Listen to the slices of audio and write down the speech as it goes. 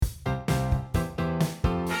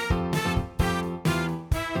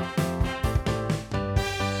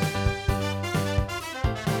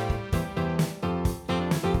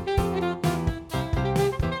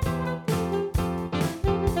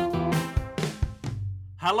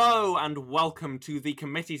Hello and welcome to the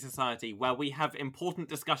Committee Society, where we have important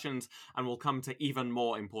discussions and will come to even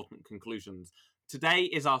more important conclusions. Today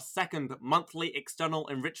is our second monthly external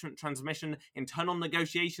enrichment transmission internal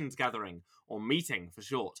negotiations gathering, or meeting for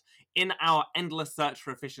short. In our endless search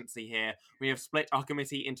for efficiency here, we have split our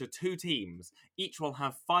committee into two teams. Each will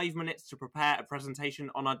have 5 minutes to prepare a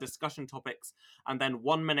presentation on our discussion topics, and then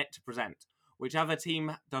 1 minute to present. Whichever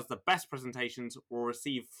team does the best presentations will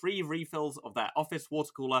receive free refills of their office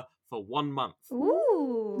water cooler for 1 month.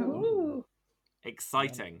 Ooh.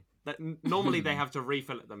 Exciting. Normally they have to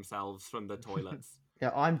refill it themselves from the toilets.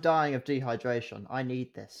 Yeah, I'm dying of dehydration. I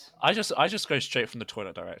need this. I just go straight from the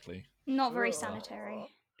toilet directly. Not very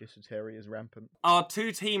sanitary. Dysentery is rampant. Our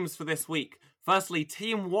two teams for this week. Firstly,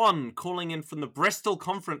 Team 1 calling in from the Bristol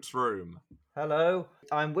conference room. Hello,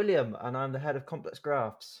 I'm William, and I'm the head of complex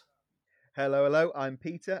graphs. Hello, I'm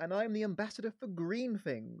Peter, and I'm the ambassador for green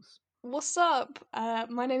things. What's up?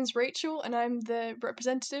 My name's Rachel, and I'm the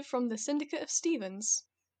representative from the Syndicate of Stevens.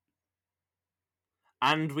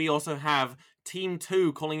 And we also have Team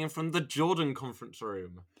 2 calling in from the Jordan conference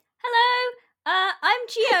room. Hello, I'm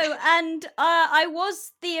Gio, and I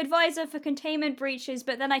was the advisor for containment breaches,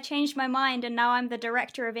 but then I changed my mind, and now I'm the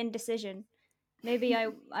director of indecision. Maybe I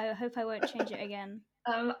hope I won't change it again.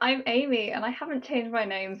 I'm Amy, and I haven't changed my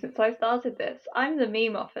name since I started this. I'm the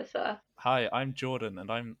meme officer. Hi, I'm Jordan, and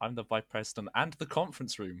I'm the vice president and the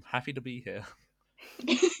conference room. Happy to be here.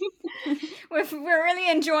 We're really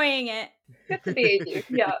enjoying it. Good to be you.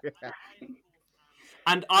 Yeah.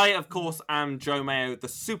 And I, of course, am Joe Mayo, the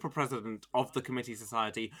super president of the Committee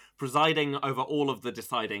Society, presiding over all of the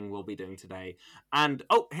deciding we'll be doing today. And,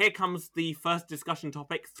 here comes the first discussion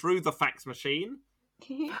topic through the fax machine.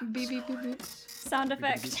 Beep, beep, beep, beep. Sound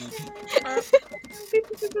effect.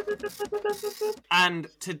 And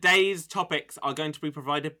today's topics are going to be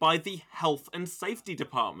provided by the Health and Safety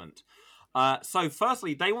Department. So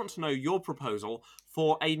firstly, they want to know your proposal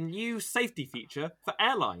for a new safety feature for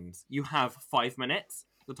airlines. You have 5 minutes.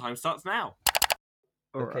 The time starts now.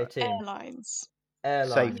 Okay, team. Airlines.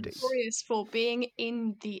 Safety. Notorious for being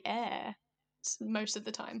in the air most of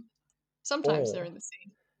the time. Sometimes Or- they're in the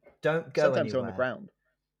sea. Don't go Sometimes anywhere. on the ground.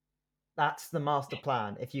 That's the master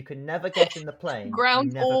plan. If you can never get in the plane, Ground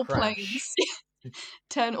you never all crash. planes.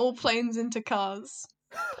 Turn all planes into cars.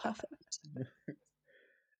 Perfect.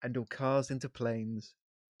 And all cars into planes.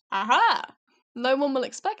 Aha! No one will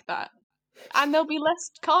expect that. And there'll be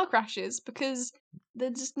less car crashes because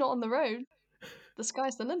they're just not on the road. The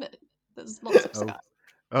sky's the limit. There's lots of sky.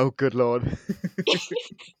 Oh, good lord.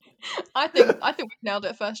 I think we nailed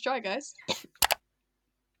it first try, guys.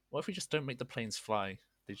 What if we just don't make the planes fly?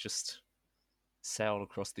 They just sail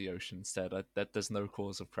across the ocean instead. There's no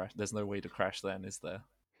cause of crash. There's no way to crash then, is there?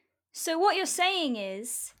 So what you're saying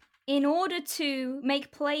is, in order to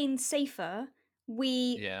make planes safer,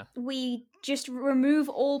 we just remove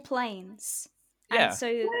all planes. Yeah. And so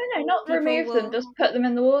No, not people remove them, will- just put them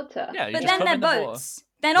in the water. Yeah, you But just then put they're them in the water. boats.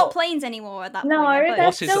 They're not planes anymore at that No, point. They're they're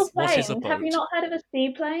boats. still what is a planes. Have you boat? not heard of a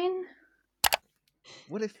seaplane?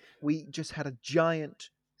 What if we just had a giant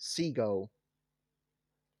seagull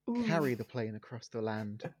Ooh. carry the plane across the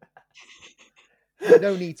land?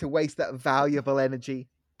 No need to waste that valuable energy,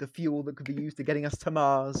 the fuel that could be used to getting us to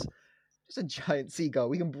Mars. Just a giant seagull.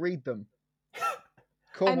 We can breed them.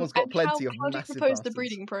 Cornwall's got plenty of how do you massive propose the bastards.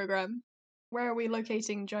 breeding program? Where are we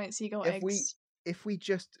locating giant seagull eggs? If we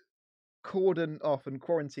just cordon off and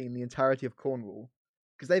quarantine the entirety of Cornwall,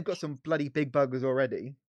 because they've got some bloody big buggers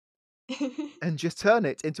already, and just turn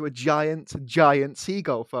it into a giant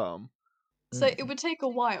seagull farm. So it would take a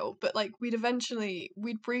while, but like we'd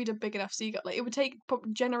breed a big enough seagull. Like it would take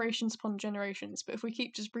generations upon generations, but if we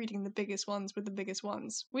keep just breeding the biggest ones with the biggest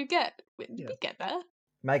ones, we get there.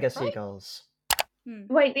 Mega seagulls.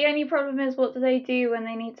 Wait, the only problem is, what do they do when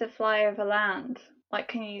they need to fly over land? Like,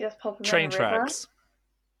 can you just pop them Train in a river? tracks.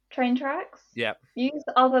 Train tracks? Yep. Use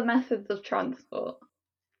other methods of transport.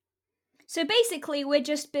 So basically, we're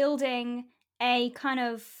just building a kind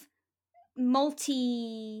of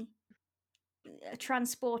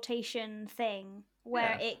multi-transportation thing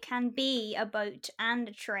where it can be a boat and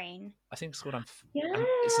a train. I think it's called it's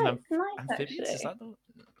nice, amphibious. Is actually.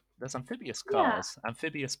 that there's amphibious cars,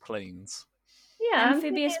 amphibious planes. Yeah,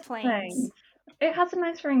 Amphibious planes. It has a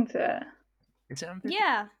nice ring to it. Is it amphibious?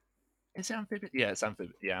 Yeah. Is it amphibious? Yeah, it's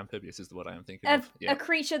amphibious. Yeah, amphibious is the word I'm thinking A, of. Yeah. a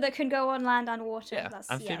creature that can go on land and water. Yeah, That's,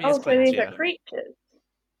 amphibious Oh, so planes, these yeah. are creatures.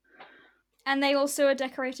 And they also are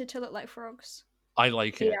decorated to look like frogs. I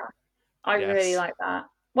like it. Yeah, I Yes. really like that.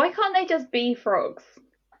 Why can't they just be frogs?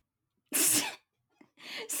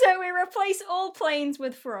 So we replace all planes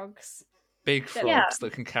with frogs. Big frogs Yeah.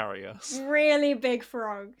 that can carry us. Really big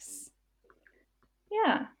frogs.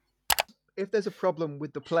 Yeah. If there's a problem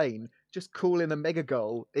with the plane, just call in a mega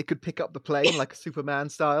goal. It could pick up the plane like a Superman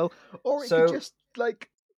style, or it So- could just like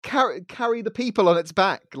carry the people on its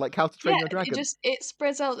back, like How to Train Your Dragon. It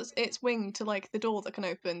spreads out its wing to like the door that can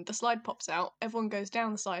open. The slide pops out. Everyone goes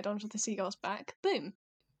down the slide onto the seagull's back. Boom.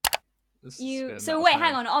 This is getting So out wait, of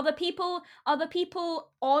hang hand. on. Are the people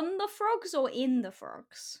on the frogs or in the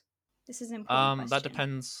frogs? This is an important That question.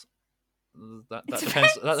 depends. That It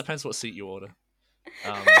depends. That depends. depends what seat you order.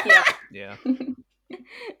 Yeah. Yeah.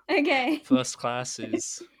 Okay. First class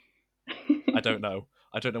is. I don't know.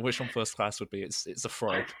 I don't know which one first class would be. It's a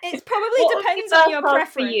frog. It probably What would be depends on first your class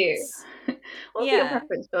preference. for you? What's your Yeah.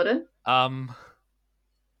 preference, Jordan?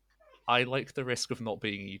 I like the risk of not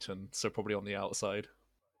being eaten, so probably on the outside.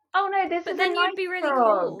 Oh no, this But is then a you'd nice be really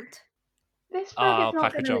frog. cold. This frog I'll is not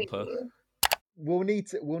pack a going to eat jumper. you.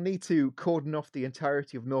 We'll need to cordon off the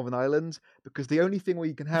entirety of Northern Ireland because the only thing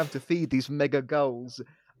we can have to feed these mega gulls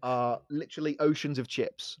are literally oceans of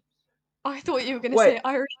chips. I thought you were going to Wait. say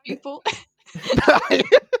Irish people.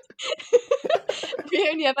 We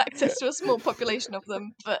only have access to a small population of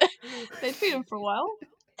them, but they'd feed them for a while.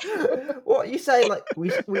 What you say? Like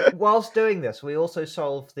we whilst doing this, we also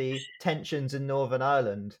solve the tensions in Northern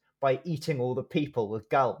Ireland by eating all the people with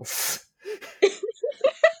gulls.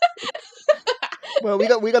 Well, we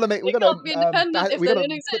got to make They can't be independent if they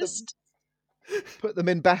don't exist. put them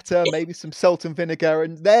in batter, maybe some salt and vinegar,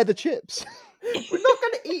 and they're the chips. We're not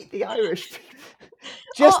going to eat the Irish people.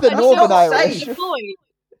 Just the and Northern not Irish. safe.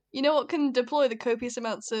 You know what can deploy the copious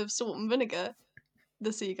amounts of salt and vinegar?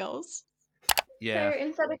 The seagulls. Yeah. So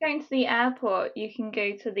instead of going to the airport, you can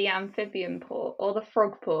go to the amphibian port or the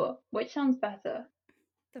frog port. Which sounds better?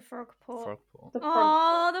 The frog port. Frog paw. The frog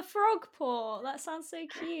Oh, the frog port. That sounds so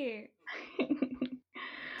cute.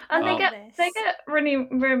 and Love they this. get really,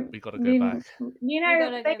 We gotta go back. You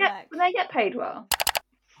gotta know, go back. they get paid well.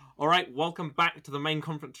 All right, welcome back to the main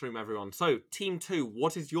conference room, everyone. So, Team 2,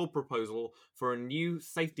 what is your proposal for a new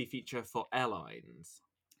safety feature for airlines?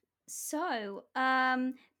 So,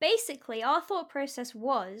 basically, our thought process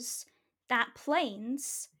was that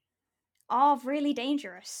planes are really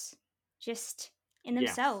dangerous, just in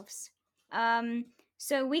Yes. themselves.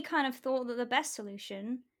 So we kind of thought that the best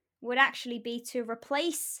solution would actually be to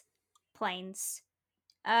replace planes.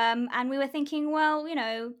 And we were thinking, well, you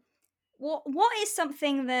know, what is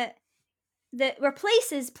something that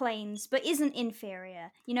replaces planes but isn't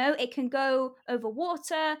inferior? You know, it can go over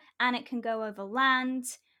water and it can go over land.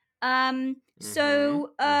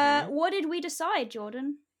 What did we decide,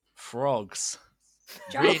 Jordan? Frogs.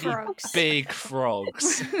 Giant Really frogs. big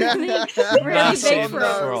frogs. really big Massive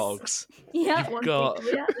frogs. frogs. Yeah. You've got.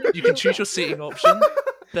 You can choose your seating option.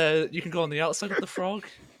 You can go on the outside of the frog,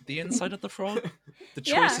 the inside of the frog. The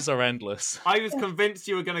Yeah. choices are endless. I was convinced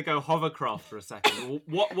you were going to go hovercraft for a second.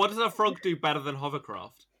 What does a frog do better than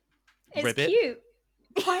hovercraft? It's Ribbit. cute.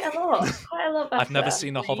 Quite a lot. Quite a lot better. I've never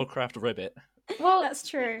seen a actually. hovercraft ribbit. Well, That's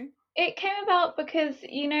true. it came about because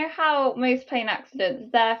you know how most plane accidents,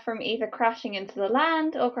 they're from either crashing into the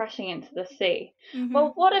land or crashing into the sea. Mhm.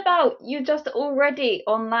 Well, what about you're just already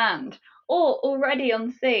on land or already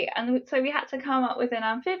on sea? And so we had to come up with an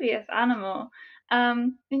amphibious animal.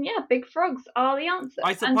 And yeah, big frogs are the answer. I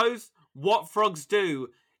And suppose what frogs do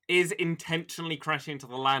is intentionally crash into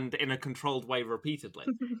the land in a controlled way repeatedly.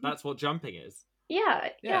 That's what jumping is. yeah,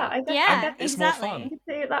 Yeah. I guess, Yeah, I guess It's more exactly. fun. you could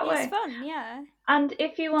see it that It's way. fun, yeah. And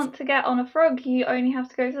if you want to get on a frog, you only have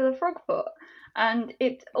to go to the frog port. And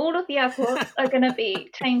all of the airports are going to be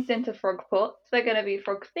changed into frog ports. They're going to be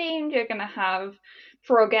frog themed. You're going to have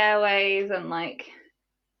Frog Airways and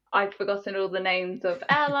I've forgotten all the names of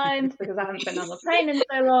airlines because I haven't been on the plane in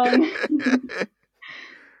so long.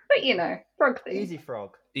 But you know, frog themed. Easy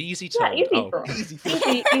frog. Easy Yeah, toad. easy Oh, frog. Easy frog.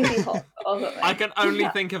 Easy hot or something. I can only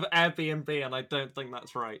think of Airbnb, and I don't think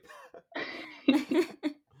that's right.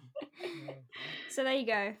 So there you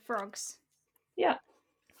go, frogs. Yeah.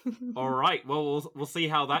 All right, well, we'll see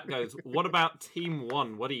how that goes. What about Team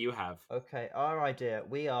 1? What do you have? Okay, our idea.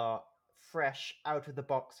 We are fresh out of the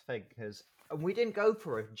box thinkers, and we didn't go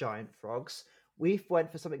for giant frogs. We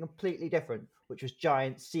went for something completely different, which was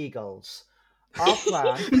giant seagulls. Our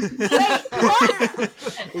plan is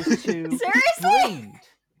to Seriously? breed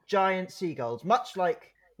giant seagulls, much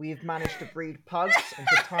like we've managed to breed pugs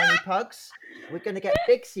into tiny pugs. We're going to get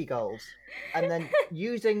big seagulls, and then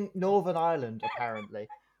using Northern Ireland, apparently,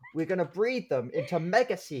 we're going to breed them into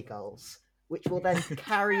mega seagulls, which will then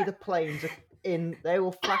carry the planes in. They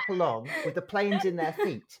will flap along with the planes in their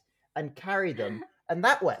feet and carry them. And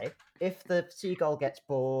that way, if the seagull gets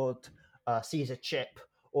bored, sees a chip,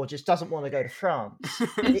 or just doesn't want to go to France,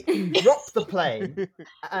 it can drop the plane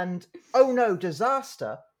and, oh no,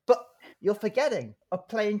 disaster, but you're forgetting a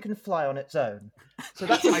plane can fly on its own. So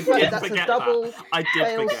that's I did a forget double that. I did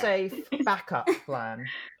forget. fail-safe backup plan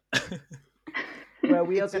where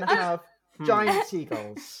we are going to have giant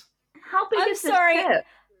seagulls. How big I'm is this sorry. ship?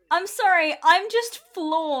 I'm sorry, I'm just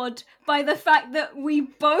floored by the fact that we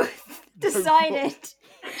both decided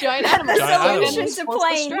Giant that the animals. Giant solution animals. to What's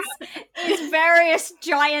the planes strap? is various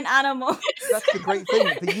giant animals That's the great thing.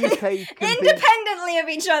 The UK can be. independently of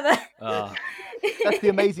each other. That's the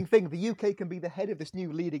amazing thing. The UK can be the head of this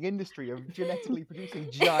new leading industry of genetically producing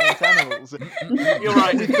giant animals. You're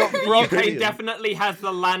right. We've got The frogs. UK Brilliant. definitely has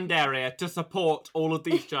the land area to support all of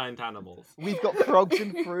these giant animals. We've got frogs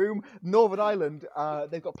in Frome. Northern Ireland,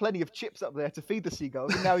 they've got plenty of chips up there to feed the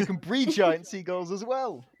seagulls, and now we can breed giant seagulls as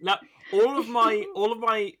well. Now, all of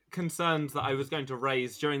my concerns that I was going to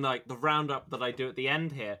raise during the roundup that I do at the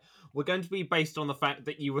end here were going to be based on the fact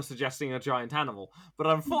that you were suggesting a giant animal. But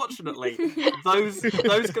unfortunately, those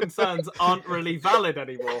concerns aren't really valid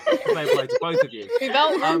anymore because they apply to both of you. We've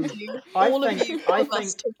outrun you. I All of think- you I from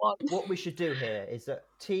us think- to one. What we should do here is that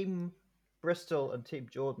Team Bristol and Team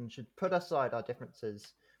Jordan should put aside our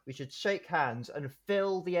differences. We should shake hands and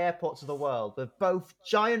fill the airports of the world with both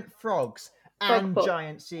giant frogs and Frog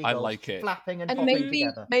giant seagulls like it. flapping and And popping maybe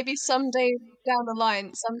together. someday down the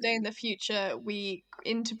line, someday in the future, we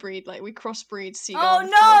interbreed, like we crossbreed seagull Oh,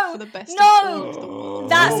 and no! frog for the best No! of all of the world.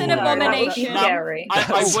 That's Oh an my No, that would be abomination. No. scary.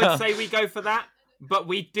 I So- would say we go for that, but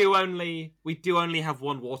we do only have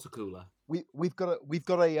one water cooler. We've got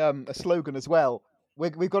a slogan as well.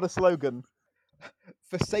 We've got a slogan.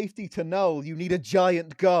 For safety to null, you need a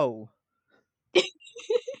giant gull.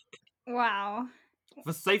 Wow.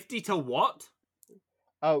 For safety to what?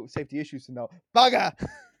 Oh, safety issues to null. Bugger!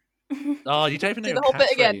 Oh, you don't even know Do your the whole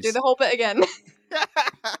bit again. catchphrase. Do the whole bit again.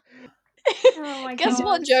 Oh my Guess god.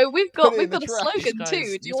 what, Joe? We've Put got it in the a trash. slogan Guys, too.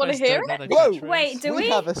 Do these you want to guys hear don't it? know their Whoa! catchphrase. Wait, do we we?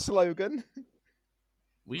 have a slogan.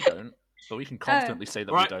 We don't, but we can confidently say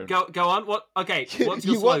that Right, we don't. go on. What? Okay, what's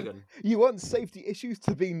your You want- slogan? You want safety issues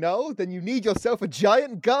to be null? Then you need yourself a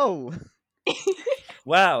giant gull.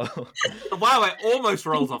 Wow. Wow, it almost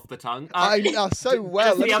rolls off the tongue. I know so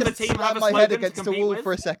well. does the Let me other just team have slam a my head slogan to against the compete wall with?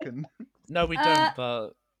 for a second. No, we Uh, don't. But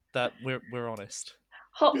that we're honest.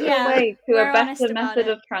 Hop your Yeah, way to we're a honest better about method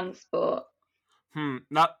it. of transport. No,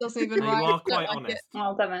 Doesn't even no, rhyme. you are Don't quite like honest.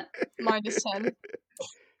 Oh, damn it. it. -10.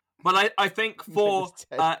 But I think for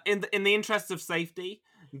Minus 10. in the interest of safety,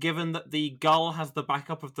 given that the gull has the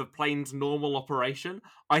backup of the plane's normal operation,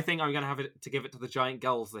 I think I'm going to have it to give it to the giant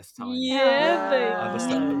gulls this time. Yeah, baby.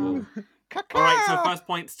 Understandable. All right, so first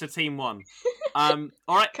points to Team 1. All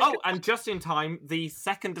right. Oh, and just in time, the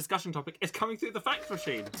second discussion topic is coming through the fax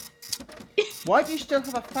machine. Why do you still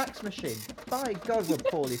have a fax machine? By God, we're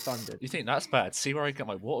poorly funded. You think that's bad? See where I get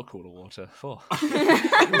my water cooler water. Oh.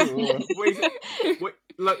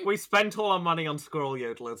 Look, we spent all our money on squirrel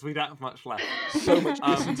yodelers. We don't have much left. So much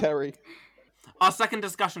dysentery. Our second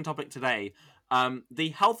discussion topic today, the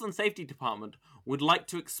Health and Safety Department would like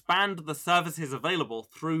to expand the services available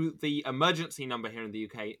through the emergency number here in the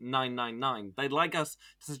UK, 999. They'd like us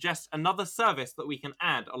to suggest another service that we can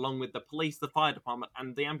add along with the police, the fire department,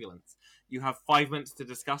 and the ambulance. You have 5 minutes to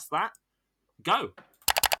discuss that. Go.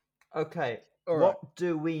 Okay, All right. what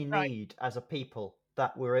do we need as a people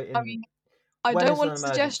that we're in? I mean, I when don't is want an to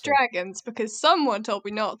suggest emergency? dragons because someone told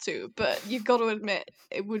me not to, but you've got to admit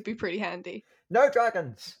it would be pretty handy. No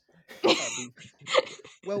dragons!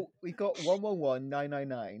 Well, we've got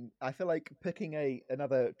 111-999. I feel like picking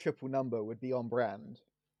another triple number would be on brand.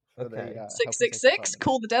 For the, Okay. Health and Safety 666, Department.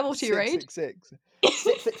 call the devil to your aid. 666.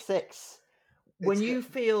 666. When It's- you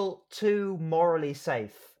feel too morally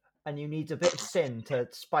safe and you need a bit of sin to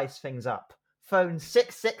spice things up, phone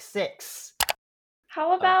 666.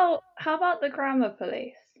 How about the grammar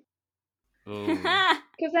police? Ooh.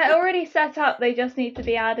 Because they're already set up. They just need to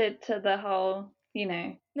be added to the whole.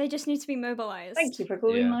 They just need to be mobilized. Thank you for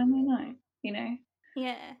calling Yeah. 999.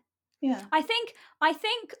 Yeah. Yeah. I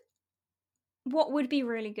think what would be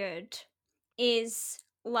really good is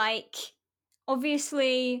like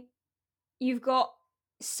obviously you've got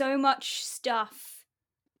so much stuff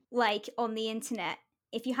like on the internet.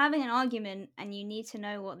 If you're having an argument and you need to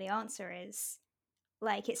know what the answer is,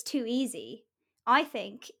 like it's too easy. I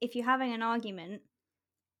think if you're having an argument,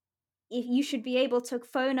 if you should be able to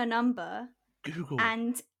phone a number Google.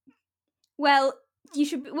 and well, you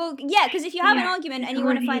should yeah, because if you have an Yeah, argument and it's you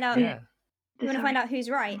want to already find out yeah. you want to find out who's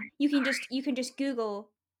right, you can just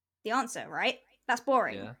Google the answer, right? That's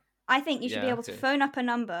boring. Yeah. I think you should be Yeah, able to okay. phone up a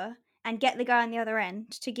number and get the guy on the other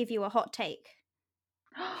end to give you a hot take.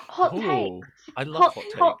 Hot take. Ooh, I love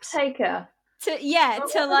hot takes. taker. to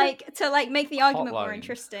make the argument more Hotline.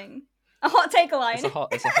 interesting. A hot take line.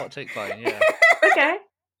 It's a hot take line, yeah. Okay,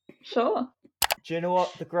 sure. Do you know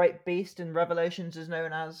what the great beast in Revelations is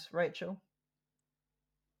known as, Rachel?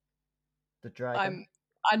 The dragon.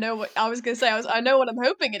 I know what I was gonna say. I know what I'm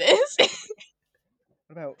hoping it is.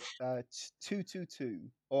 What about 222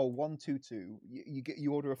 or 122?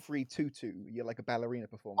 You order a free tutu. You're like a ballerina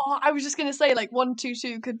performance. Oh, I was just gonna say, like,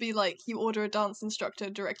 122 could be like you order a dance instructor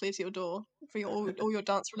directly to your door for all your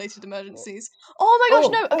dance related emergencies. Oh my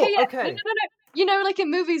gosh, no! Okay, yeah, okay. no. You know, like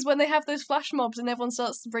in movies when they have those flash mobs and everyone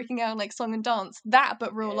starts breaking out like song and dance. That,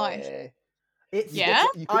 but real life. It's, Yeah?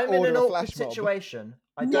 You could I'm in order an a awkward flash mob. situation.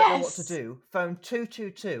 I don't know what to Yes! do. Phone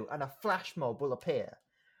 222 and a flash mob will appear.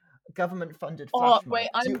 Government-funded Oh flash mob. wait,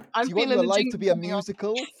 Do you I'm want feeling your a life jingle to be a coming up.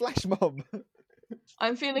 musical? Flash mob.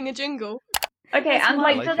 I'm feeling a jingle. Okay, That's and my-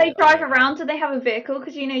 like, I do like they it, I drive like around? Do they have a vehicle?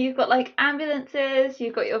 Because you've got like ambulances,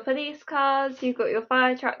 you've got your police cars, you've got your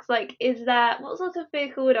fire trucks. Like, what sort of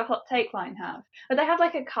vehicle would a hot take line have? Would they have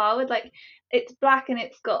like a car with like it's black and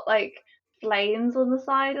it's got like flames on the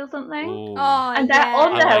side or something? Ooh. Oh, And they're yeah.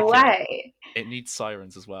 on I their like way. It needs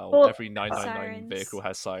sirens as well. Well, Every 999 Sirens. vehicle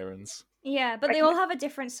has sirens. Yeah, but they all have a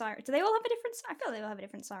different siren. Do they all have a different siren? I feel like they all have a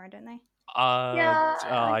different siren, don't they?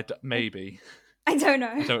 Yeah. Maybe. I don't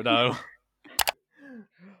know. I don't know.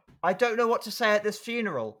 I don't know what to say at this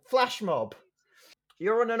funeral. Flash mob.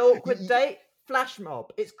 You're on an awkward date? Flash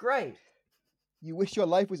mob. It's great. You wish your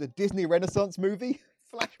life was a Disney Renaissance movie?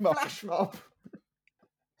 Flash mob. Flash mob.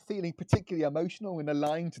 Feeling particularly emotional and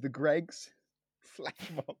aligned to the Gregs?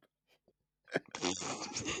 Flash mob.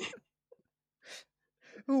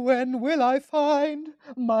 When will I find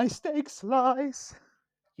my steak slice?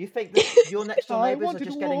 You think that your next door I neighbours are wanted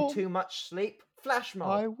just getting warm. too much sleep? Flash mob.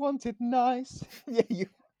 I want it nice. Yeah, you.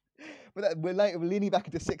 But we're leaning back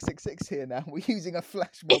into 666 here now. We're using a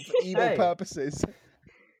flash mob for evil Hey. purposes.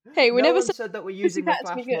 Hey, we no never one said. said that we're using the had to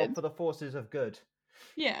flash be mob good. for the forces of good.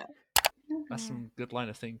 Yeah. That's some good line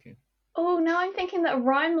of thinking. Oh, now I'm thinking that a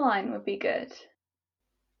rhyme line would be good.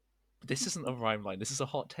 This isn't a rhyme line. This is a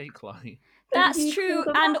hot take line. That's You true,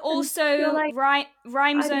 feel the and buttons, also you're like,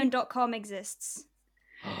 rhymezone.com exists.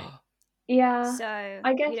 Yeah. So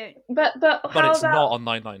I guess, you don't. but But how it's about? not on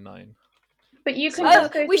 999. But you can Oh,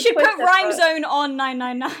 just go we to should put Twitter for- Rhymezone on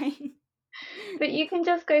 999. But you can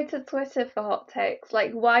just go to Twitter for hot takes.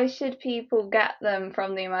 Like, why should people get them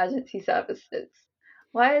from the emergency services?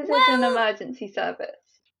 Why is it an Well- emergency service?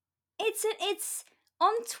 It's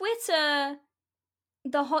on Twitter.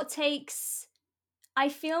 The hot takes, I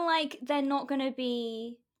feel like they're not gonna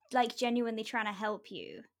be like genuinely trying to help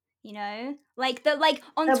you. You know, like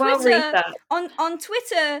on They're well Twitter. researched. On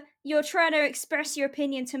Twitter, you're trying to express your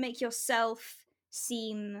opinion to make yourself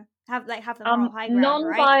seem have the moral high ground,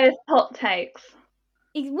 right? Non-biased hot takes.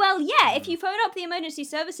 Well, yeah. If you phone up the emergency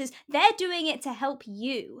services, they're doing it to help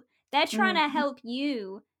you. They're trying to help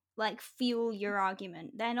you, like, fuel your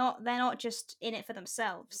argument. They're not just in it for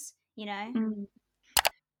themselves. You know. Mm.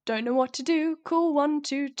 Don't know what to do? Call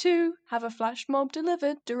 122. Have a flash mob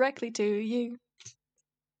delivered directly to you.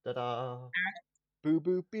 Ta-da. Boo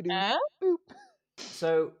boop be doo. Huh?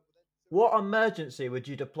 So, what emergency would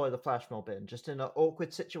you deploy the flash mob in? Just in an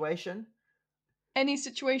awkward situation? Any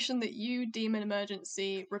situation that you deem an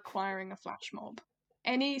emergency requiring a flash mob.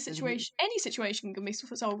 Any situation can be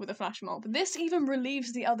solved with a flash mob. This even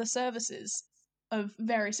relieves the other services of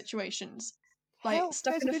various situations. Like Help,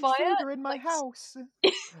 stuck there's in a an fire. intruder in my like, house.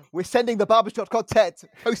 We're sending the barbershop quartet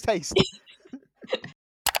post haste.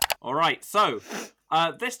 All right, so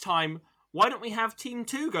this time, why don't we have Team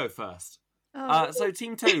 2 go first? So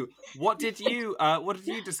Team 2, what did you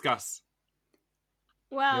discuss?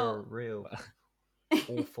 You're a Well, real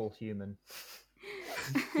awful human.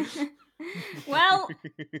 well,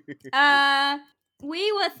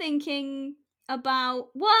 we were thinking about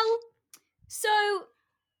so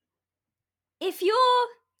if you're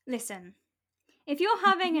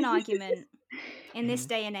having an argument in this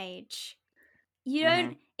day and age, you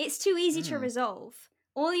don't. It's too easy to resolve.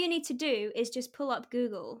 All you need to do is just pull up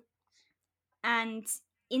Google, and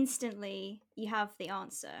instantly you have the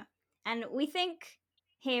answer. And we think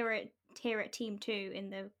here at Team 2 in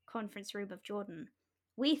the conference room of Jordan,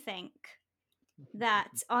 we think that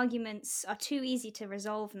arguments are too easy to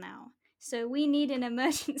resolve now. So we need an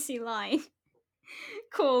emergency line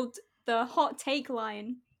called the hot take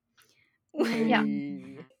line. Yeah.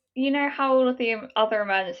 You know how all of the other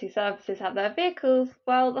emergency services have their vehicles?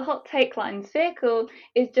 Well, the hot take line's vehicle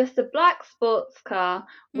is just a black sports car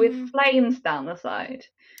with flames down the side.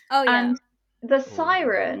 Oh yeah. And the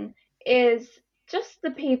siren is just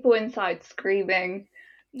the people inside screaming,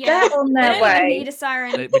 Yeah. They're on We their don't even way. need a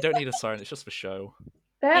siren. We don't need a siren. It's just for show.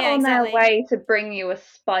 They're Yeah, on exactly. their way to bring you a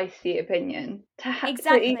spicy opinion, to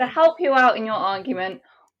Exactly. either help you out in your argument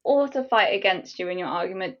or to fight against you in your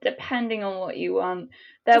argument, depending on what you want.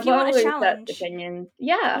 They're If you want a well-researched challenge. opinions.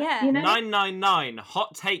 Yeah, Yeah. you know. 999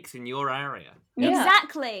 hot takes in your area. Yeah.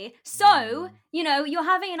 Exactly. So, you know, you're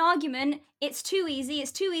having an argument, it's too easy,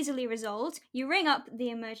 it's too easily resolved. You ring up the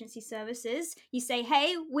emergency services, you say,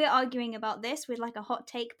 hey, we're arguing about this, we'd like a hot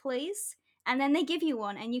take, please. And then they give you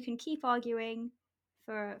one, and you can keep arguing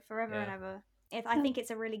for forever and ever. I think it's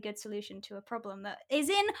a really good solution to a problem that is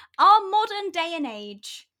in our modern day and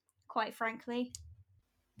age, quite frankly.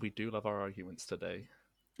 We do love our arguments today.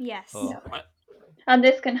 Yes, Oh. And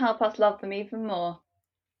this can help us love them even more.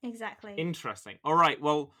 exactly. Interesting. All right,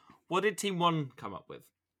 well, what did Team 1 come up with?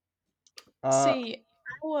 See,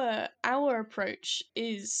 our approach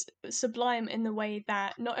is sublime in the way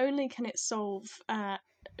that not only can it solve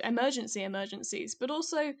emergencies, but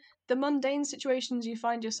also the mundane situations you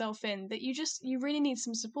find yourself in that you really need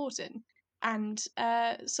some support in. And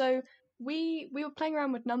so we were playing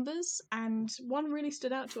around with numbers, and one really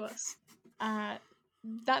stood out to us.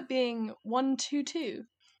 That being 122.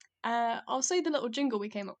 I'll say the little jingle we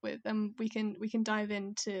came up with, and we can dive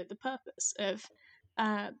into the purpose of.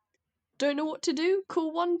 Don't know what to do?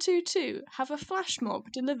 Call 122. Have a flash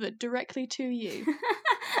mob delivered directly to you.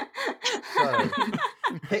 So,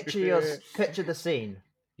 picture the scene.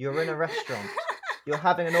 You're in a restaurant. You're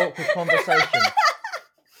having an awkward conversation.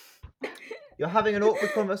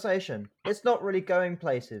 It's not really going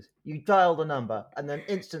places. You dial the number, and then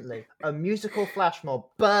instantly a musical flash mob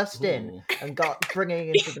burst in and got bringing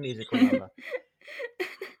into the musical number.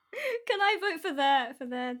 Can I vote for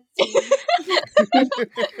their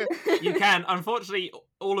You can. Unfortunately,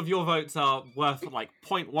 all of your votes are worth like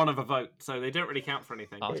 0.1 of a vote, so they don't really count for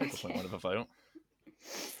anything. I'll take a 0.1 of a vote.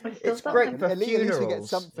 It's great for At least we get funerals,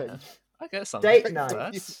 something. I get something. date for that.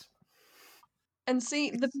 nights. And see,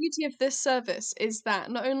 the beauty of this service is that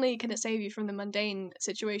not only can it save you from the mundane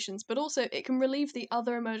situations, but also it can relieve the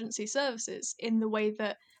other emergency services in the way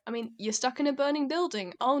that, I mean, you're stuck in a burning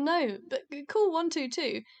building. Oh no, but call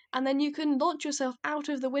 122, and then you can launch yourself out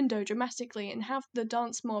of the window dramatically and have the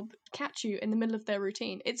dance mob catch you in the middle of their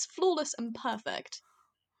routine. It's flawless and perfect.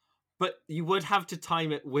 But you would have to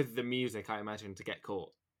time it with the music, I imagine, to get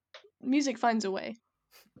caught. Music finds a way.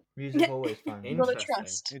 Music always fine. You gotta Interesting.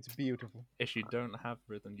 trust. It's beautiful. If you don't have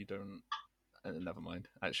rhythm, you don't. Never mind.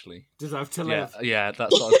 Actually, Deserve to yeah, live. yeah,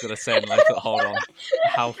 that's what I was gonna say. Like, hold on.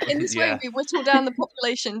 How? In this yeah, way, we whittle down the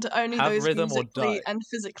population to only Have those rhythm or musically die. and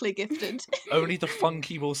physically gifted. only the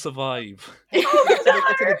funky will survive.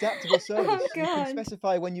 It's an adaptable service. You God. can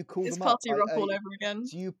specify when you call It's them up. party rock all over again.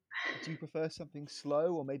 Do you prefer something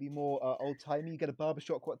slow or maybe more old-timey? You get a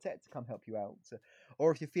barbershop quartet to come help you out.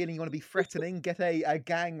 Or if you're feeling you want to be threatening, get a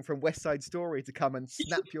gang from West Side Story to come and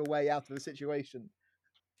snap your way out of the situation.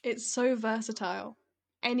 It's so versatile.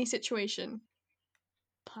 Any situation.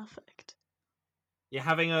 Perfect. You're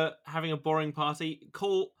having a boring party.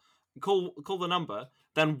 Call the number.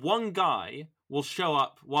 Then one guy will show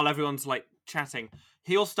up while everyone's like chatting.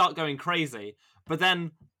 He'll start going crazy. But then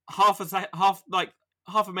half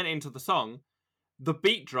a minute into the song, the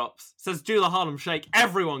beat drops. Says do the Harlem Shake.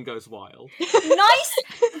 Everyone goes wild. Nice,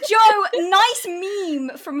 Joe. Nice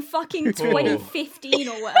meme from fucking 2015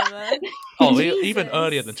 or whatever. Oh, even Jesus.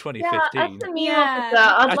 earlier than Yeah, as 2015. the meme Yeah. officer,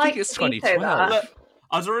 I'd I like think it's to veto 2012. that. Look,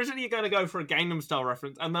 I was originally going to go for a Gangnam Style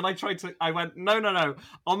reference, and then I went, no.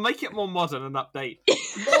 I'll make it more modern and update.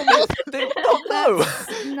 No.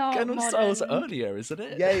 Not Gangnam Style's modern. earlier, isn't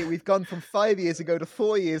it? Yay, we've gone from 5 years ago to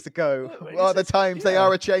 4 years ago. Wait, Well, is the it? times they Yeah.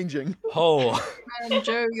 are a-changing. Oh, And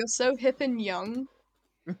Joe, you're so hip and young.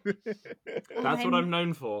 That's what I'm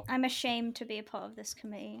known for. I'm ashamed to be a part of this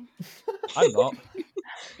committee. I'm not.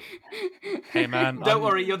 Hey man, Don't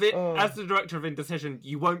worry, you're Oh. as the director of Indecision,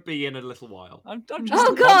 you won't be in a little while. I'm just Oh,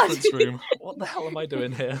 in the God. conference room. What the hell am I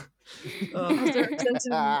doing here? As the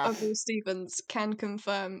representative of Will Stevens can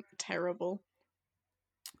confirm, terrible.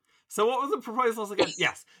 So what were the proposals again?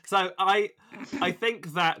 Yes. So I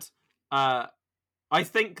think that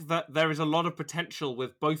there is a lot of potential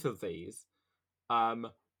with both of these.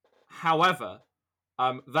 However,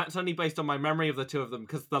 that's only based on my memory of the two of them,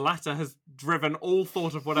 because the latter has driven all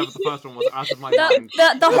thought of whatever the first one was out of my mind.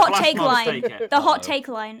 The hot flash take mobs line. take it. The hot Uh-oh. take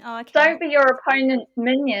line. Oh, okay. Don't be your opponent's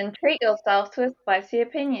minion. Treat yourself to a spicy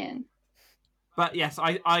opinion. But yes,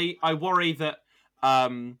 I worry that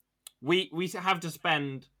we have to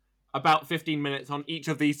spend about 15 minutes on each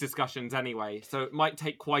of these discussions anyway, so it might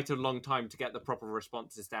take quite a long time to get the proper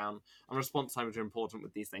responses down, and response times are important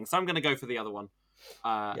with these things. So I'm going to go for the other one.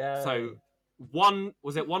 So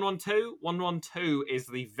was it 112? 112 is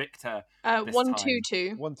the victor. This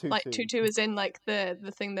 122. 122. Like 22 is in like the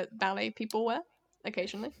thing that ballet people wear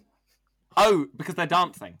occasionally. Oh, because they're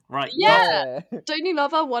dancing, right? Yeah. Don't you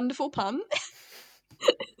love our wonderful pun?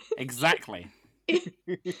 Exactly.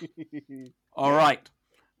 All right.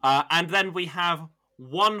 And then we have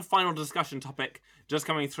one final discussion topic just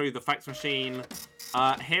coming through the fax machine.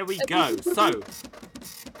 Here we go. So,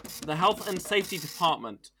 the Health and Safety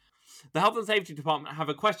Department. The Health and Safety Department have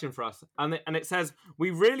a question for us, and it says,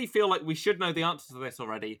 we really feel like we should know the answer to this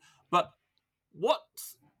already, but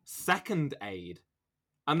what's second aid?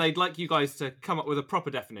 And they'd like you guys to come up with a proper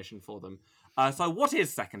definition for them. So what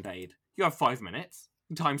is second aid? You have 5 minutes.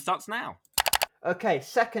 Time starts now. Okay,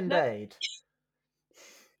 second aid.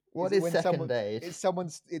 What is when second aid?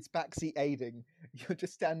 It's backseat aiding. You're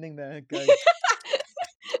just standing there going.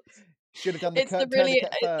 Should have done the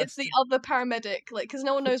tourniquet first. It's the other paramedic, like, because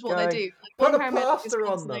no one knows what they do. Like, Put one a paramedic is plaster on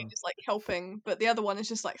constantly them. just like helping, but the other one is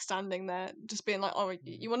just like standing there, just being like, "Oh,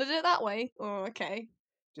 you want to do it that way? Oh, okay."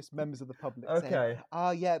 Just members of the public. Okay.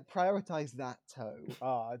 Saying, yeah, prioritize that toe.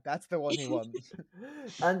 That's the one he wants.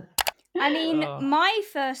 And I mean, my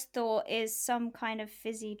first thought is some kind of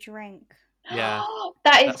fizzy drink. Yeah.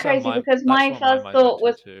 That is That's where crazy because my that's what first mind thought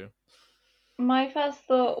went was to too. my first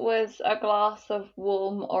thought was a glass of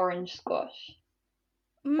warm orange squash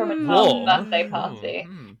from a child's Mm. birthday party.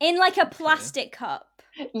 In like a plastic cup.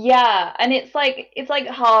 Yeah, and it's like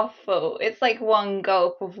half full. It's like one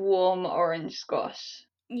gulp of warm orange squash.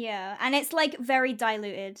 Yeah, and it's like very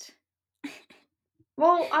diluted.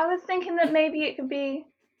 Well, I was thinking that maybe it could be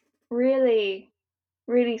really,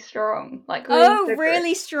 really strong. Like Oh,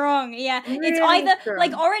 really strong. Yeah, it's Really either strong.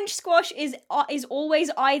 like orange squash is always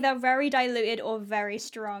either very diluted or very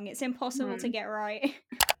strong. It's impossible to get right.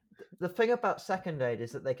 the thing about second aid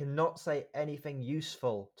is that they cannot say anything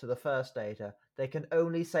useful to the first aider. They can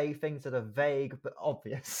only say things that are vague but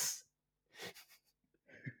obvious.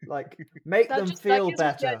 Like, make them feel gives me the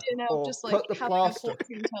better, idea now of or just like put the having plaster. a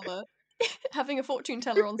fortune teller. Having a fortune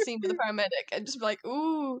teller on scene with a paramedic and just be like,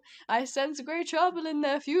 "Ooh, I sense great trouble in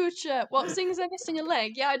their future." What, seeing as they're missing a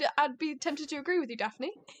leg? Yeah, I'd be tempted to agree with you,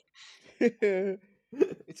 Daphne.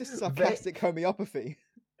 It's just sarcastic homeopathy.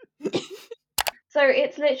 So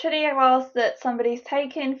it's literally a glass that somebody's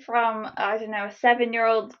taken from, I don't know, a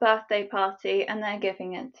 7-year-old's birthday party and they're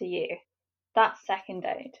giving it to you. That's second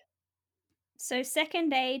aid. So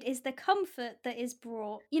second aid is the comfort that is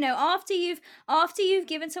brought. You know, after you've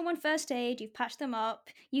given someone first aid, you've patched them up,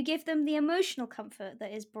 you give them the emotional comfort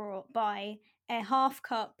that is brought by a half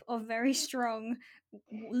cup of very strong,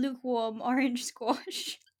 lukewarm orange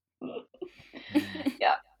squash.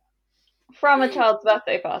 Yeah. From a child's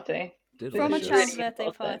birthday party. From a Delicious. child's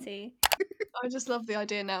birthday party. I just love the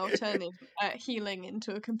idea now of turning healing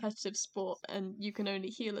into a competitive sport, and you can only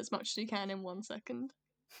heal as much as you can in 1 second.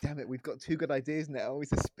 Damn it, we've got 2 good ideas now.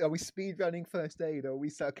 Are we speed running first aid, or are we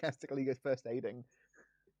sarcastically first aiding?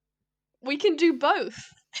 We can do both.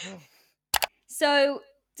 So,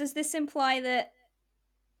 does this imply that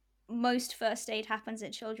most first aid happens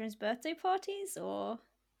at children's birthday parties, or?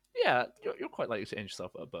 Yeah, you're quite likely to injure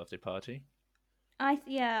yourself at a birthday party. I think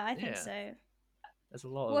Yeah. so. There's a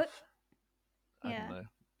lot What- of, I don't know,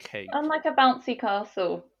 cake. Unlike a bouncy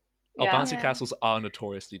castle. Oh, Yeah. bouncy castles are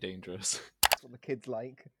notoriously dangerous. That's what the kids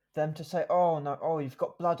like. Them to say, "Oh no, oh you've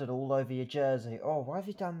got blood all over your jersey. Oh, why have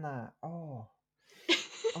you done that? Oh,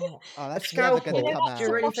 Oh, that's scalpel. never going to You know come what, out. do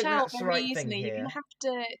you really Wash think out that's the very right thing easily. You're here?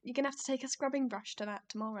 gonna have to take a scrubbing brush to that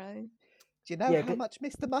tomorrow. Do you know Yeah, how good- much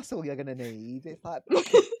Mr. Muscle you're going to need? It's like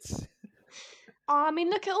buckets. Oh, I mean,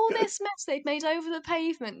 look at all this mess they've made over the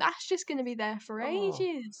pavement. That's just going to be there for Oh.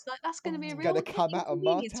 ages. Like, that's going to be a It's real gonna come out on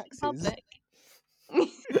my inconvenience for the taxes. public.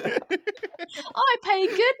 I pay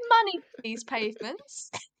good money for these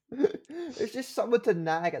pavements. It's just someone to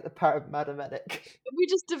nag at the paramedic. We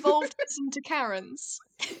just devolved this into Karens.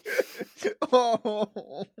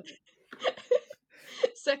 Oh.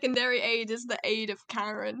 Secondary aid is the aid of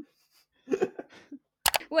Karen.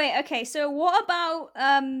 Wait, okay, so what about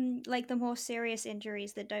like the more serious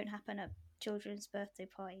injuries that don't happen at children's birthday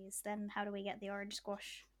parties? Then how do we get the orange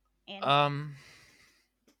squash in?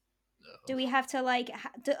 Do we have to like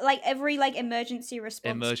like every like emergency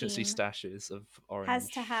response Emergency team stashes of orange has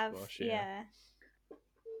to have squash, yeah.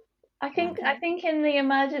 I think Okay. in the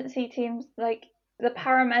emergency teams, like the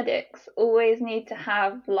paramedics always need to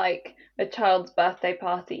have like a child's birthday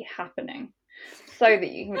party happening, so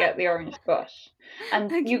that you can get the orange squash.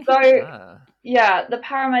 And you go, Ah. yeah, the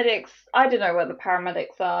paramedics. I don't know what the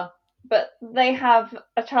paramedics are, but they have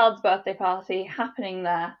a child's birthday party happening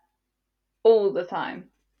there all the time,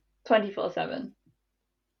 24/7.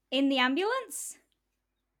 in the ambulance?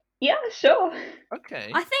 Yeah, sure.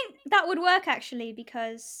 Okay. I think that would work actually,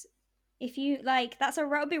 because if you like, that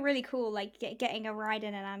would be really cool. Like getting a ride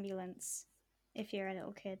in an ambulance if you're a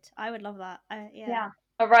little kid. I would love that. Yeah.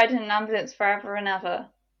 A ride in an ambulance forever and ever.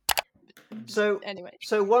 So Anyway,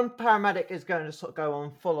 so one paramedic is going to sort of go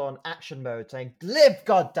on full on action mode, saying "Live,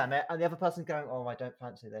 goddammit," and the other person's going, "Oh, I don't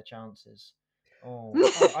fancy their chances."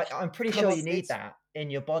 I'm pretty Come sure on, you need it's- that in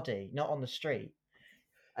your body, not on the street.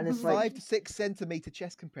 And it's 5 like to 6 centimeter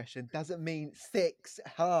chest compression doesn't mean 6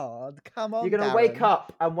 hard. Come on, you're going to wake Darren.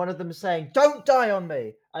 up and one of them saying, "Don't die on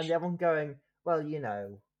me," and the other one going, "Well, you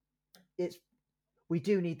know, we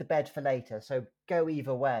do need the bed for later, so go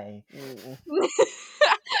either way." Ooh.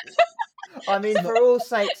 I mean, for all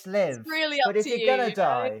sakes, live. it's really up But if to you're you. gonna you know?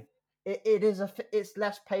 die, it's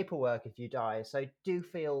less paperwork if you die. So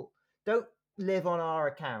don't live on our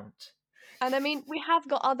account. And I mean, we have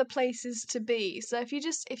got other places to be. So if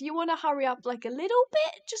you want to hurry up like a little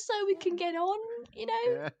bit, just so we can get on, you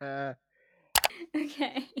know.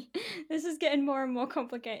 Okay, this is getting more and more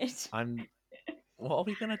complicated. What are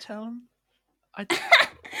we gonna tell him?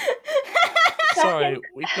 Sorry,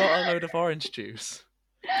 we got a load of orange juice.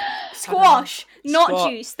 Squash, not Squash-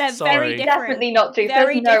 juice. They're sorry. very different. Definitely not juice.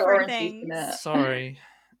 Very There's no different orange juice in things. it. Sorry.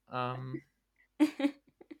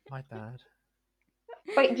 My bad.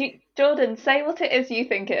 Wait, Jordan, say what it is you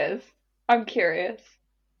think it is. I'm curious.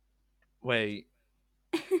 Wait.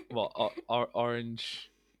 What? Orange?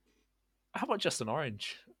 How about just an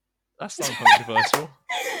orange? That's not controversial.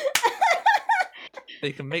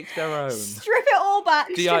 They can make their own. Strip it all back.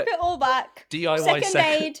 Strip it all back. DIY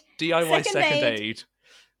Second second aid aid.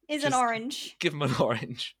 is an Just orange. Give them an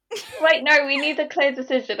orange. Wait, no, we need a clear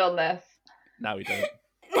decision on this. No, we don't.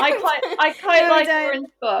 I quite No, we like don't. orange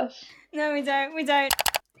squash. No, we don't. We don't.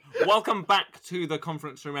 Welcome back to the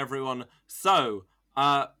conference room, everyone. So,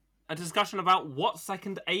 a discussion about what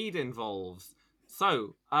second aid involves.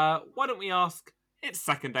 So, why don't we ask, it's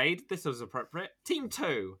second aid, this is appropriate, Team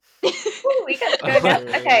 2. Ooh, we get to go again.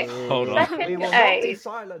 Okay, Hold on. second We will not be aid.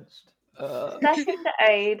 silenced. Second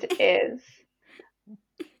aid is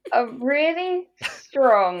a really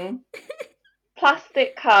strong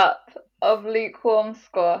plastic cup of lukewarm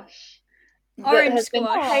squash that Orange has been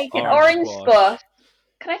squash. taken. Orange Orange squash. squash.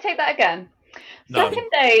 Can I take that again? No. Second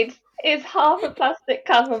aid is half a plastic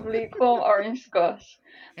cup of lukewarm orange squash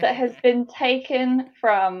that has been taken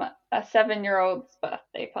from a 7-year-old's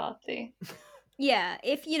birthday party. Yeah,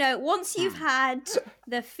 if once you've had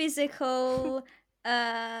the physical,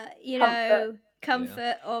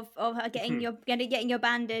 comfort of getting your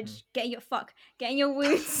bandage, getting your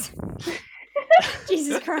wounds.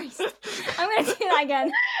 Jesus Christ! I'm gonna do that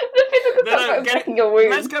again. The physical No, comfort of get it- getting your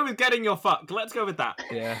wounds. Let's go with getting your fuck. Let's go with that.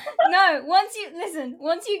 Yeah. No, once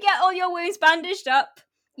you get all your wounds bandaged up,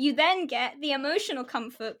 you then get the emotional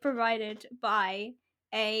comfort provided by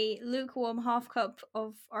a lukewarm half cup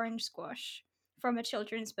of orange squash from a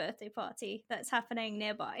children's birthday party that's happening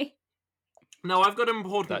nearby. No, I've got an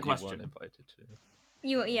important That you weren't question. invited to.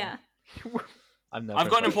 Yeah. I'm never I've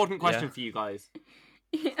got an invited- important question yeah. for you guys.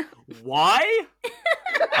 Why?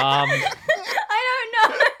 I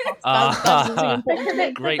don't know. Because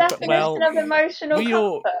it's Great, the but- definition well, of emotional we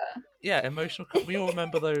all- comfort. Yeah, emotional. We all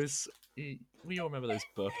remember those. We all remember those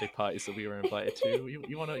birthday parties that we were invited to.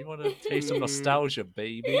 You want to taste some nostalgia,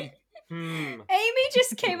 baby? Amy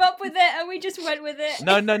just came up with it and we just went with it.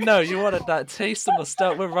 No. You wanted that taste of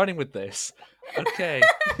nostalgia. We're running with this. Okay.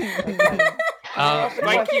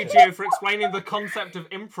 Thank you, Gio, for explaining the concept of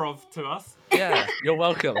improv to us. Yeah, you're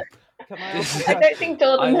welcome. Can I ask a I don't question? think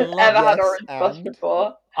Jordan I has love ever had this, orange squash and-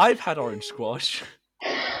 before. I've had orange squash.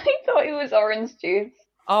 I thought it was orange juice.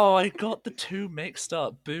 Oh, I got the two mixed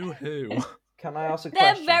up. Boo hoo. Can I ask a They're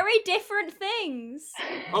question? very different things.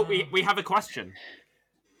 Oh, we have a question.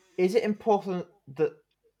 Is it important that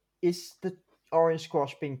is the orange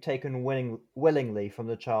squash being taken willingly from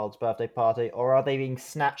the child's birthday party, or are they being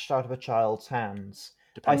snatched out of a child's hands?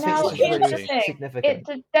 I Depends think Now, on this the is here's the really thing. significant. It's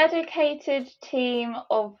a dedicated team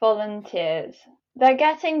of volunteers. They're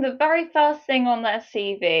getting the very first thing on their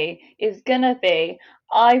CV is going to be,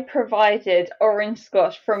 I provided orange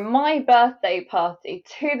squash from my birthday party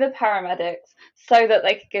to the paramedics so that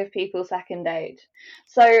they could give people second aid.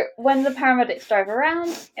 So when the paramedics drive around,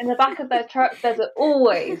 in the back of their truck, there's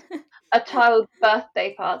always a child's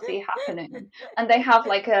birthday party happening. And they have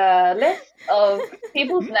like a list of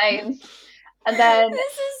people's names. And then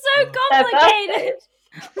This is so their complicated.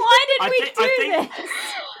 birthdays. Why did I we think- I do think- this?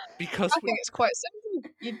 Because I think it's quite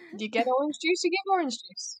simple. You get orange juice, you give orange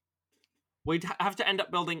juice. We'd have to end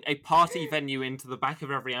up building a party venue into the back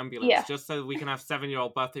of every ambulance Yeah. just so we can have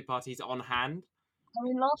 7-year-old birthday parties on hand. I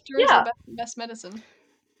mean, laughter is Yeah. the best medicine.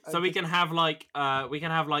 So we can have like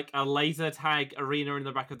a laser tag arena in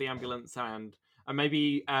the back of the ambulance and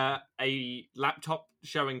maybe a laptop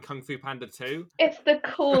showing Kung Fu Panda 2. It's the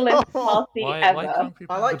coolest party Why ever. Kung Fu I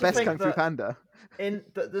Panda? like The to best think Kung Fu that Panda.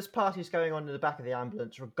 this party's going on in the back of the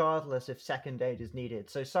ambulance, regardless if second aid is needed.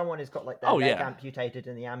 So someone has got like their Oh, leg yeah. amputated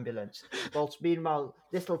in the ambulance, whilst meanwhile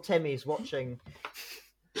little Timmy's watching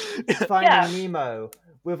Finding Nemo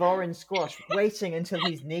with orange squash, waiting until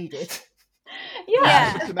he's needed.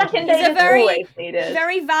 Yeah. The second He's aid a is very, always needed.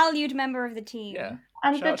 very valued member of the team. Yeah.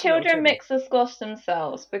 And Shout the out to little children Timmy. mix the squash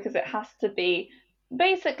themselves because it has to be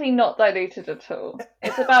basically not diluted at all.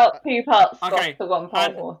 It's about 2 parts squash Okay, to 1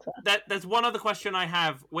 part and water. There's one other question I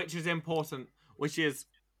have, which is important, which is,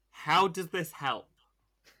 how does this help?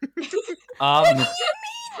 How does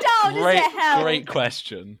it help? Great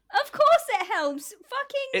question. Of course it helps.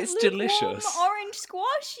 Fucking It's lukewarm delicious. orange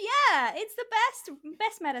squash. Yeah, it's the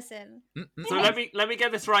best medicine. So let me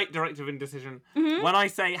get this right, Director of Indecision. Mhm. When I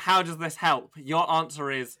say how does this help, your answer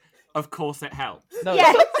is, of course it helps. No,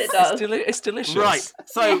 Yes. It does. it's delicious. Right.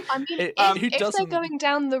 So I mean, Who if they're doesn't- going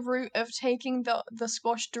down the route of taking the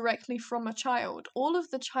squash directly from a child, all of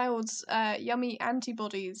the child's yummy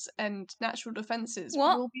antibodies and natural defenses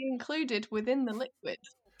What? will be included within the liquid.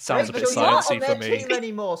 Sounds a bit Rachel, you're not sciencey on for their me. team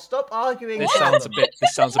anymore. Stop arguing. This with sounds a them.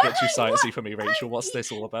 bit too sciencey for me, Rachel. What's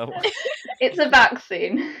this all about? It's a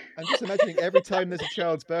vaccine. I'm just imagining every time there's a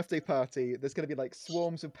child's birthday party, there's going to be like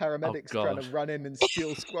swarms of paramedics trying God. to run in and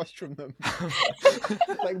steal squash from them. Like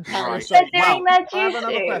Right. parasites. They're doing Well, their I have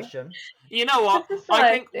another duty. question. you know what? For I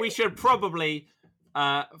think society. we should probably,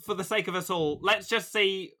 for the sake of us all, let's just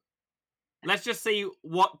see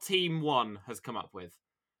what Team 1 has come up with.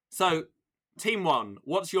 So, Team 1,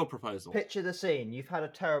 what's your proposal? Picture the scene. You've had a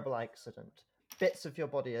terrible accident. Bits of your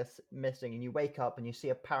body are missing, and you wake up and you see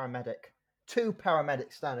a paramedic. 2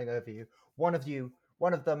 paramedics standing over you. One of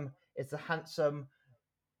them is the handsome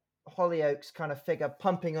Hollyoaks kind of figure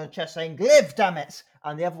pumping on chest saying, "Live, damn it!"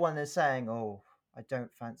 And the other one is saying, "Oh, I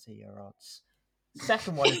don't fancy your odds."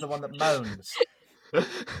 Second one is the one that moans.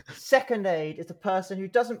 Second aid is the person who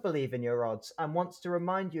doesn't believe in your odds and wants to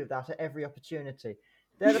remind you of that at every opportunity.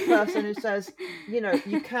 They're the person who says,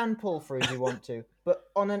 you can pull through if you want to, but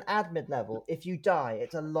on an admin level, if you die,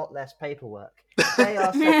 it's a lot less paperwork. They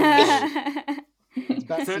are second aid. It's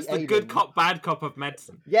So backseat it's the aiding. good cop, bad cop of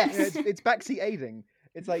medicine. Yes. Yeah, it's backseat aiding.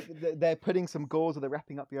 It's like they're putting some gauze or they're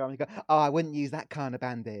wrapping up your arm and you go, "Oh, I wouldn't use that kind of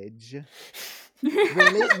bandage."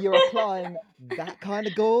 Really? You're applying that kind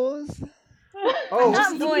of gauze? Oh,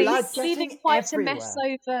 That the voice. blood Leaving getting quite everywhere. a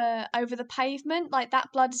mess over the pavement. Like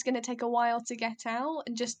that blood is going to take a while to get out,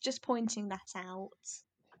 and just pointing that out.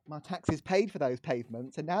 My taxes paid for those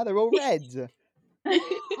pavements and now they're all red.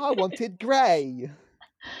 I wanted grey.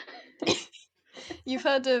 You've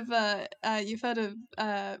heard of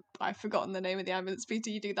I've forgotten the name of the ambulance. Peter,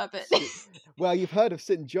 you do that bit. Well, you've heard of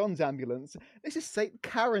St. John's ambulance. This is St.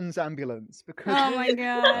 Karen's ambulance because Oh my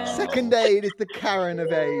god. second aid is the Karen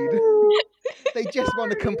of aid. They just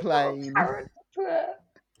want to complain.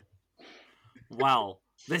 Well,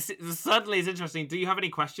 this certainly is interesting. Do you have any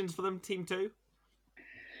questions for them, Team 2?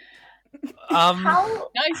 How,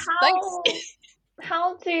 Nice, how, thanks.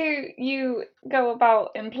 how do you go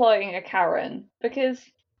about employing a Karen? Because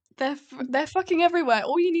They're fucking everywhere.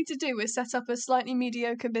 All you need to do is set up a slightly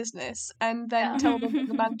mediocre business and then Yeah. tell them that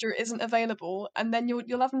the manager isn't available, and then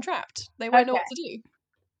you'll have them trapped. They won't know what to do.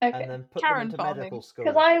 okay. And then put Karen them into farming. medical school.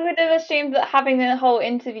 Because I would have assumed that having the whole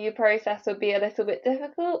interview process would be a little bit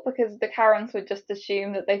difficult because the Karens would just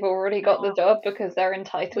assume that they've already got the job because they're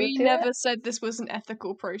entitled We to never it. said this was an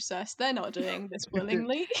ethical process. They're not doing this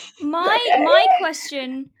willingly. My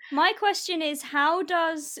question is, how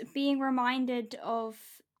does being reminded of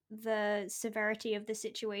the severity of the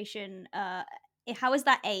situation, how is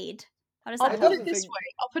that aid? How does I'll that I put help? it this way.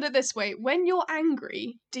 I'll put it this way. When you're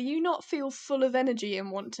angry, do you not feel full of energy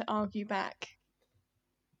and want to argue back?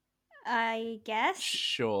 I guess.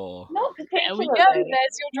 Sure. Not There particularly. we go. There's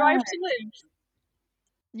your drive No. to live.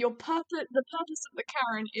 The purpose of the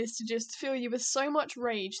Karen is to just fill you with so much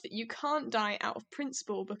rage that you can't die out of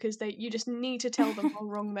principle because you just need to tell them how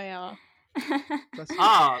wrong they are.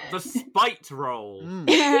 The spite roll. Mm,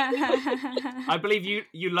 I believe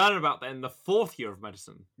you learn about that in the 4th year of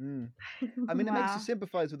medicine. mm. I mean, it makes Wow. you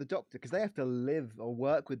sympathise with the doctor because they have to live or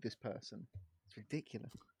work with this person. It's ridiculous.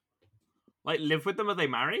 Like, live with them? Are they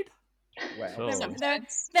married? Well, Sure.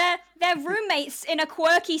 They're roommates in a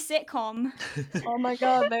quirky sitcom. Oh my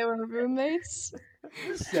god, they were roommates.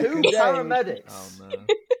 2 second aid. paramedics. Oh no.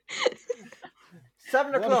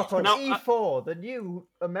 7 What o'clock on No, E4, the new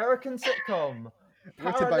American sitcom.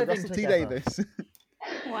 Written Power by living Russell T together. Davis.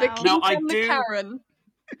 Wow. Keith Now, I and the do- Karen.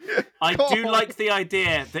 I God. do like the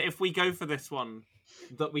idea that if we go for this one,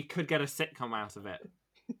 that we could get a sitcom out of it.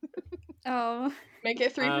 Oh. Make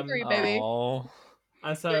it 3 for Um, 3, baby. Oh,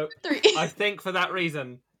 And so 3. I think for that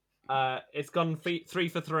reason, it's gone 3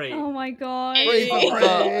 for 3. Oh my god. Three for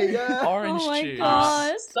three, yeah. orange Oh my juice.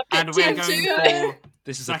 god. Suck And it, we're Tim, going too. for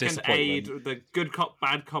This is a second aid, disappointment. the good cop,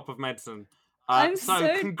 bad cop of medicine. I'm so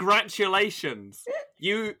so- congratulations.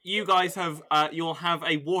 You guys have you'll have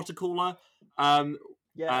a water cooler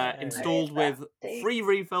installed with free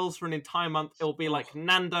refills for an entire month. It'll be like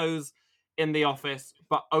Nando's in the office,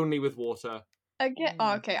 but only with water. Again,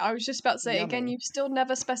 oh, okay. I was just about to say again. Yummy. You've still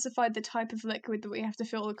never specified the type of liquid that we have to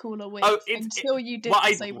fill the cooler with Oh, it's- until you did Well,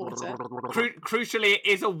 say water. Crucially, it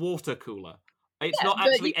is a water cooler. It's Yeah, not but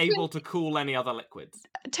actually you can- able to cool any other liquids.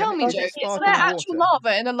 Tell me, I Joe, get is sparkling there actual water?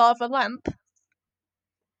 lava in a lava lamp?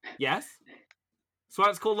 Yes? So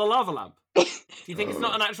it's called a lava lamp. Do you think it's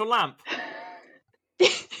not an actual lamp?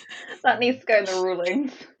 That needs to go in the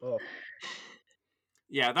rulings. Oh,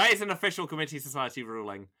 Yeah, that is an official Committee Society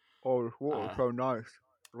ruling. oh, water's Uh, so nice.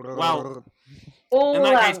 well, All In that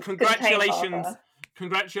case, lamps contain congratulations, lava.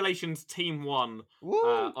 congratulations, Team 1, Woo!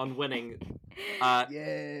 on winning.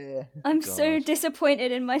 Yeah. I'm so God.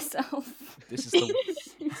 disappointed in myself. This is the.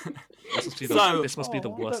 This must be the, So- this must be the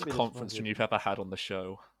Oh, worst don't be conference room disappointed. you've ever had on the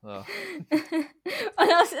show. Oh,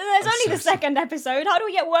 there's only the so second episode. How do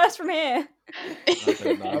we get worse from here? I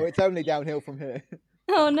don't Oh, know. it's only downhill from here.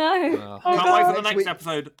 Oh no. Oh, Can't wait for the Next next week.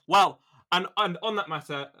 episode. Well, and on that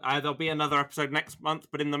matter, there'll be another episode next month.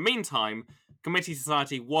 But in the meantime, Committee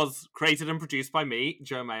Society was created and produced by me,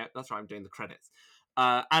 Joe Mayer. That's right, I'm doing the credits.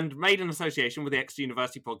 And made in association with the Exeter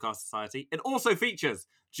University Podcast Society. It also features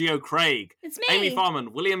Geo Craig, It's me. Amy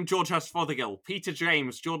Farman, William George Hurst Fothergill, Peter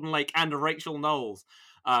James, Jordan Lake, and Rachel Knowles.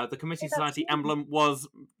 The Committee Society emblem was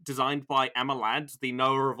designed by Emma Ladd, the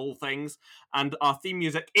knower of all things, and our theme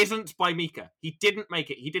music isn't by Mika. He didn't make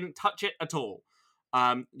it. He didn't touch it at all.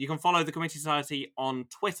 You can follow the Committee Society on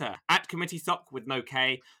Twitter at CommitteeSoc with no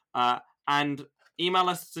K, and email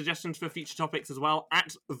us suggestions for future topics as well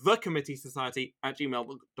at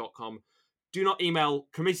thecommitteesociety@gmail.com. Do not email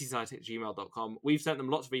committeesociety@gmail.com. We've sent them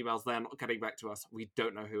lots of emails. They're not getting back to us. We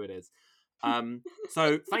don't know who it is.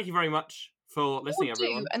 So thank you very much for listening, Or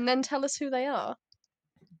everyone. do, and then tell us who they are.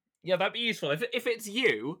 Yeah, that'd be useful. If it's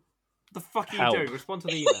you, the fuck are you Help. doing? Respond to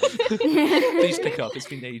the email. Please pick up. It's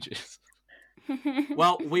been ages.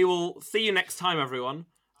 Well, we will see you next time, everyone.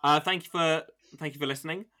 Thank you for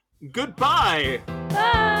listening. Goodbye.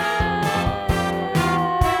 Bye.